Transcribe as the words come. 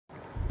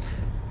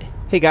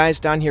Hey guys,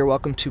 Don here.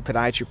 Welcome to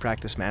Podiatry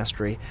Practice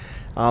Mastery.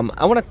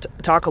 I want to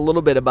talk a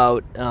little bit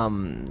about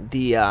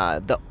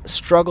the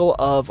struggle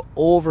of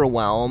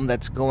overwhelm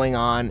that's going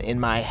on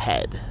in my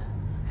head.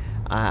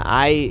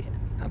 I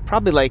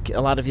probably, like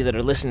a lot of you that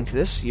are listening to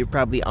this, you're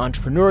probably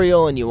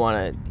entrepreneurial and you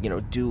want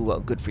to do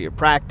good for your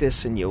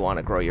practice, and you want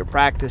to grow your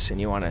practice,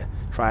 and you want to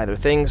try other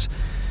things.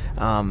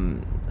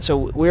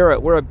 So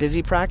we're a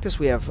busy practice.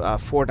 We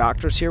have 4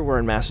 doctors here. We're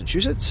in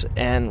Massachusetts,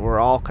 and we're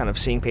all kind of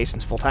seeing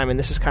patients full time. And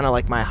this is kind of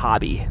like my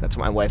hobby. That's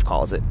what my wife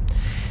calls it.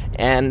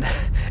 And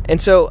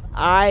so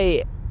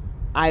I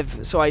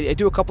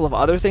do a couple of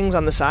other things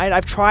on the side.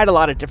 I've tried a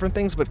lot of different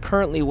things, but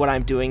currently what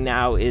I'm doing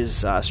now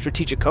is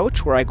strategic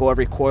coach, where I go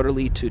every quarter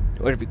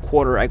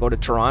I go to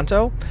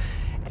Toronto,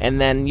 and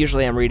then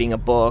usually I'm reading a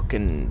book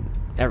and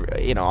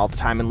all the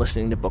time, and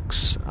listening to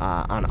books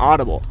on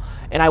Audible.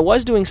 And I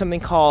was doing something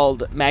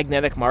called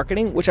magnetic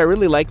marketing, which I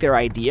really like their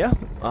idea,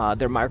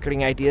 their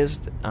marketing ideas.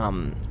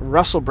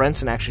 Russell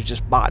Brunson actually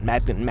just bought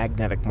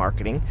magnetic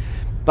marketing,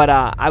 but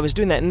I was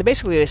doing that, and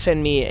basically they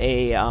send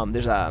me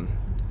there's a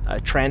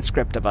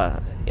transcript of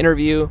a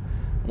interview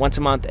once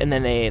a month, and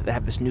then they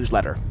have this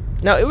newsletter.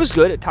 Now, it was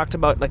good. It talked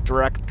about like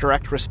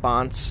direct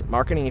response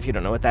marketing. If you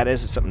don't know what that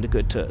is, it's something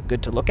good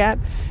to look at.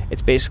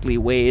 It's basically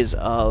ways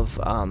of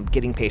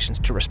getting patients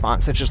to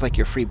respond, such as like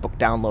your free book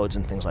downloads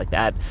and things like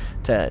that,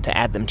 to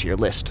add them to your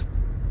list.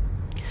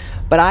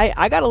 But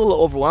I got a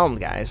little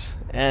overwhelmed, guys,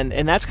 and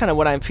that's kind of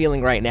what I'm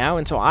feeling right now.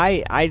 And so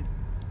I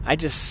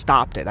just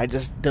stopped it. I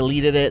just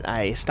deleted it.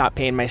 I stopped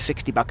paying my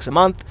 $60 a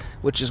month,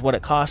 which is what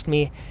it cost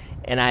me.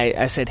 And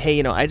I said, hey,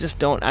 I'm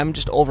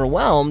just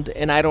overwhelmed,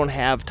 and I don't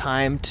have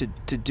time to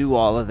do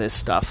all of this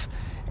stuff.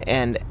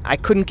 And I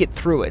couldn't get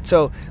through it.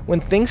 So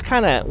when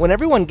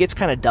everyone gets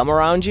kind of dumb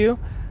around you,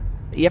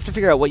 you have to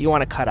figure out what you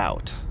want to cut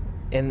out.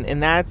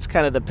 And that's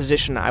kind of the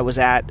position I was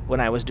at when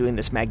I was doing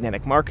this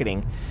magnetic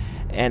marketing.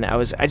 And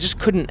I just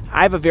couldn't.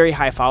 I have a very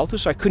high follow through,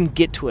 so I couldn't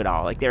get to it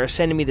all. Like, they were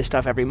sending me this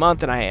stuff every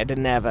month, and I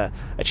didn't have a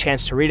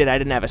chance to read it. I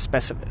didn't have a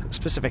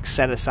specific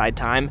set aside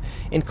time.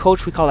 In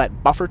coach, we call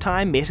that buffer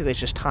time. Basically, it's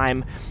just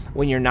time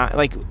when you're not,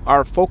 like,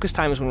 our focus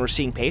time is when we're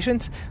seeing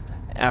patients.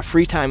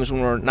 Free time is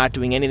when we're not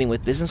doing anything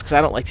with business, because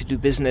I don't like to do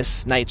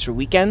business nights or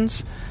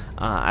weekends.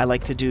 I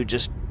like to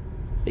just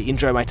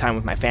enjoy my time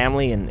with my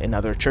family and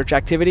other church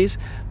activities.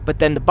 But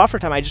then the buffer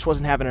time, I just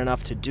wasn't having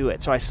enough to do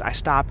it, so I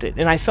stopped it,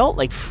 and I felt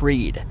like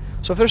freed.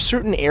 So if there's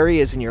certain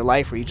areas in your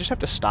life where you just have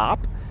to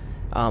stop,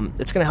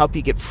 it's going to help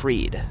you get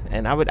freed.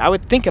 And I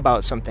would think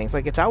about some things.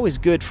 Like, it's always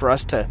good for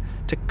us to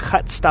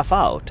cut stuff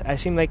out. I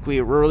seem like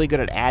we're really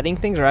good at adding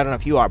things, or I don't know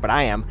if you are, but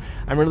I am.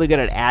 I'm really good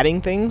at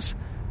adding things,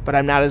 but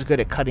I'm not as good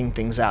at cutting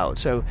things out.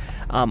 So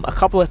a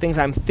couple of things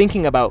I'm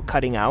thinking about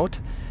cutting out,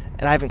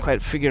 and I haven't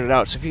quite figured it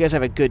out. So if you guys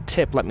have a good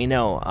tip, let me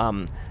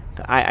know.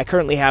 I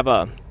currently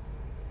have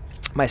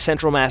my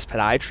Central Mass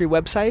Podiatry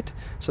website.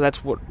 So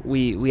that's what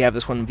we have,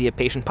 this one via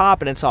Patient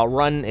Pop, and it's all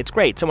run. It's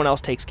great. Someone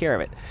else takes care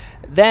of it.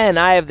 Then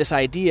I have this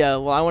idea,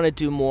 well, I want to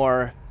do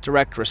more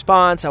direct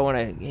response. I want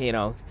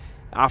to,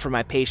 offer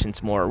my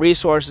patients more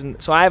resources.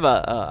 And so I have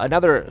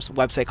another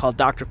website called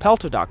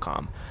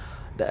drpelto.com.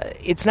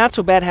 It's not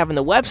so bad having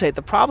the website.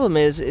 The problem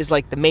is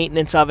like the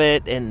maintenance of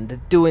it, and the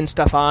doing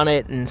stuff on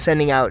it, and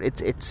sending out.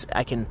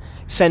 I can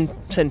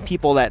send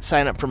people that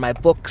sign up for my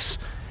books,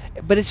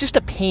 but it's just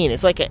a pain.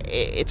 It's like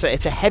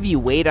it's a heavy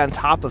weight on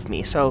top of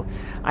me. So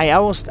I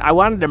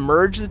wanted to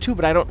merge the two,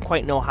 but I don't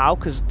quite know how,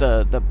 because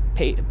the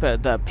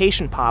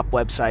Patient Pop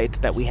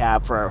website that we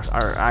have for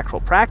our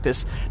actual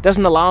practice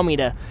doesn't allow me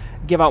to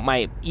give out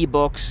my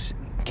ebooks,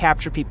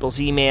 capture people's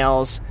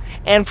emails,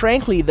 and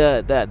frankly,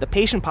 the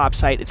Patient Pop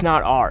site, it's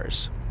not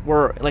ours.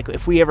 We're like,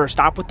 if we ever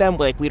stop with them,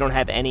 we don't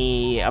have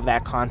any of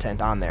that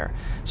content on there.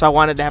 So I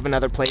wanted to have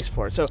another place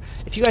for it. So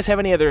if you guys have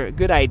any other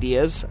good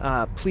ideas,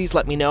 please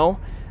let me know.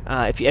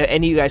 If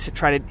any of you guys have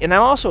tried it, and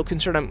I'm also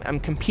concerned I'm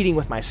competing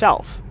with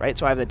myself, right?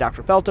 So I have the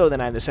Dr. Pelto,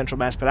 then I have the Central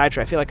Mass Podiatry.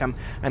 I feel like I'm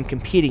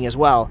competing as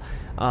well,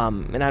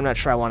 and I'm not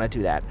sure I want to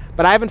do that.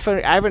 But I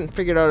haven't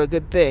figured out a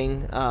good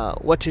thing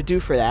what to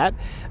do for that.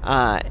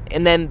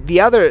 And then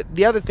the other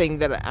thing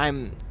that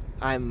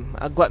I'm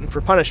a glutton for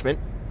punishment.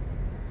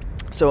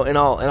 So in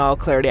all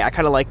clarity, I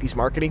kind of like these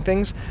marketing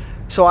things.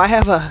 So I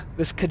have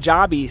this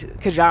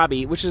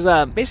Kajabi, which is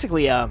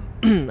basically a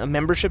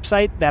membership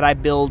site that I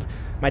build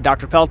my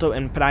Dr. Pelto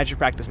and Podiatry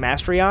Practice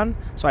Mastery on.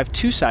 So I have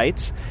 2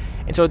 sites,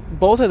 and so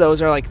both of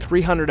those are like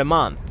 $300 a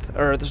month,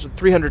 or there's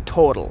 $300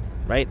 total,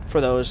 right,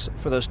 for those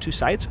 2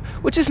 sites,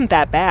 which isn't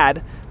that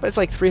bad, but it's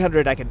like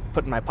 $300 I could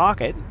put in my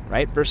pocket,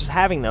 right, versus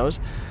having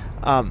those,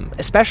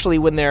 especially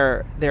when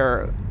they're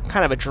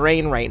kind of a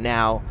drain right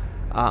now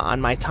on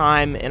my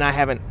time, and I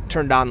haven't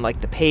turned on like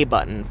the pay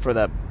button for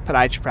the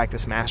Podiatry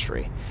Practice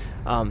Mastery.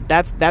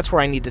 That's where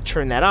I need to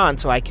turn that on,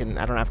 so I don't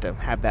have to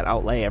have that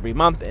outlay every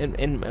month.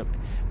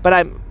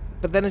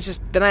 But then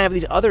I have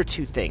these other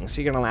 2 things.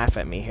 So you're gonna laugh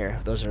at me here,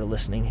 those that are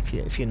listening.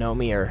 If you know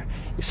me, or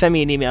you send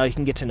me an email, you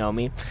can get to know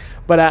me.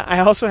 But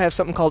I also have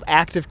something called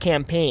Active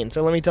Campaign.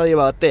 So let me tell you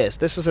about this.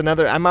 This was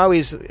another. I'm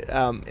always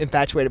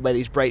infatuated by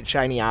these bright,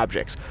 shiny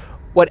objects.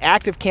 What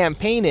Active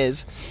Campaign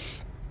is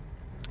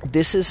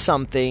this is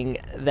something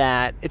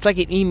that it's like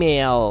an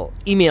email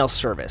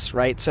service,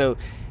 right? So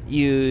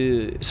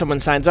someone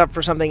signs up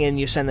for something and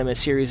you send them a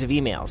series of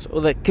emails.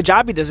 Well, the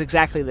Kajabi does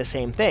exactly the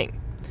same thing.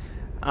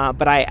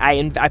 But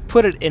I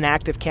put it in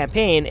active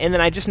campaign, and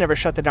then I just never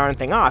shut the darn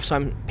thing off. So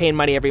I'm paying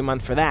money every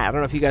month for that. I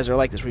don't know if you guys are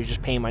like this, where you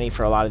just pay money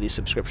for a lot of these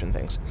subscription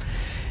things.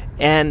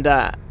 And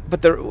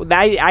but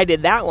I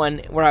did that one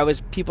where I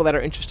was people that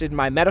are interested in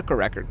my medical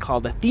record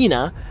called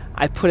Athena.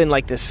 I put in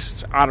like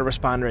this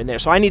autoresponder in there.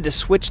 So I need to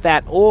switch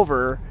that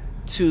over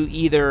to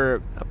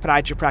either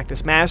Podiatry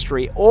Practice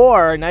Mastery,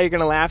 or now you're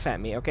going to laugh at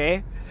me,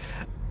 okay?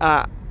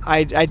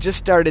 I just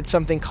started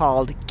something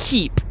called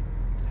Keep.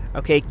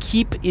 Okay,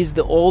 Keep is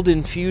the old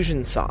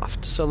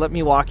Infusionsoft. So let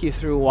me walk you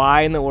through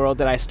why in the world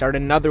did I start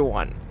another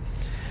one.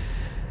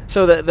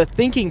 So the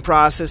thinking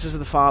process is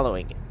the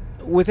following.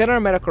 Within our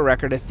medical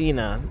record,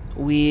 Athena,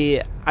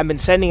 I've been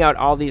sending out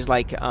all these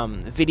like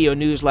video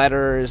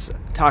newsletters,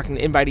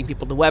 inviting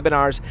people to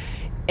webinars,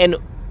 and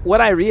what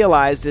I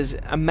realized is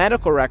a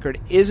medical record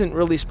isn't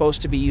really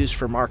supposed to be used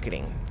for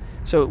marketing.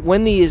 So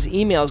when these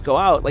emails go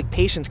out, like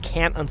patients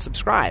can't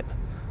unsubscribe,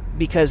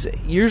 because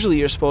usually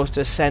you're supposed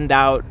to send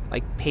out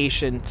like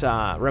patient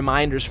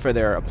reminders for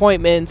their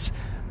appointments,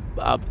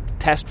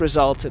 test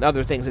results, and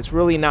other things. It's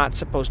really not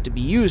supposed to be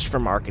used for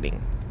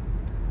marketing.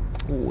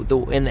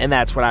 And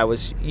that's what I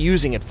was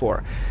using it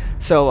for.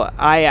 So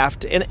I have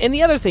to, and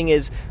the other thing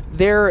is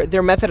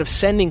their method of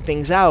sending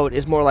things out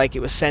is more like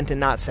it was sent and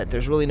not sent.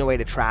 There's really no way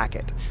to track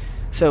it.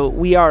 So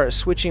we are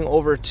switching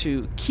over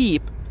to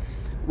Keep,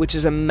 which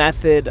is a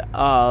method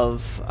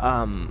of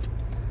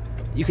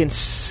you can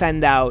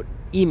send out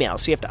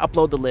emails. So you have to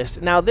upload the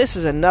list. Now this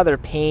is another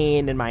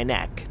pain in my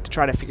neck to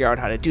try to figure out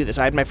how to do this.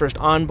 I had my first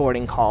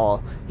onboarding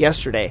call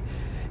yesterday.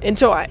 And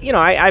so,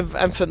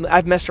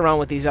 I've messed around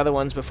with these other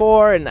ones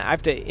before, and I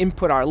have to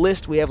input our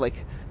list. We have like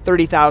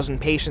 30,000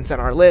 patients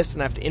on our list,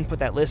 and I have to input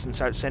that list and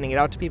start sending it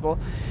out to people.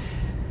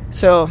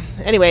 So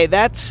anyway,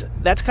 that's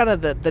kind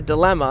of the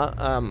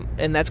dilemma,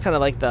 and that's kind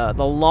of like the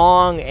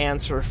long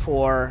answer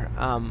for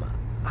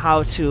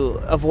how to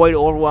avoid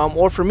overwhelm,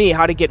 or for me,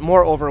 how to get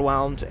more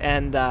overwhelmed.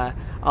 And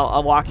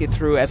I'll walk you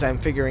through as I'm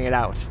figuring it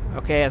out.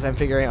 Okay, as I'm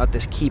figuring out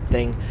this Keep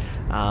thing.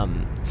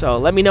 So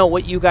let me know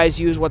what you guys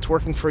use, what's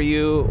working for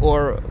you,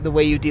 or the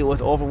way you deal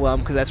with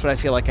overwhelm, because that's what I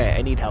feel like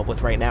I need help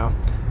with right now.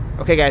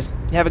 Okay, guys,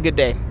 have a good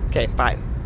day. Okay, bye.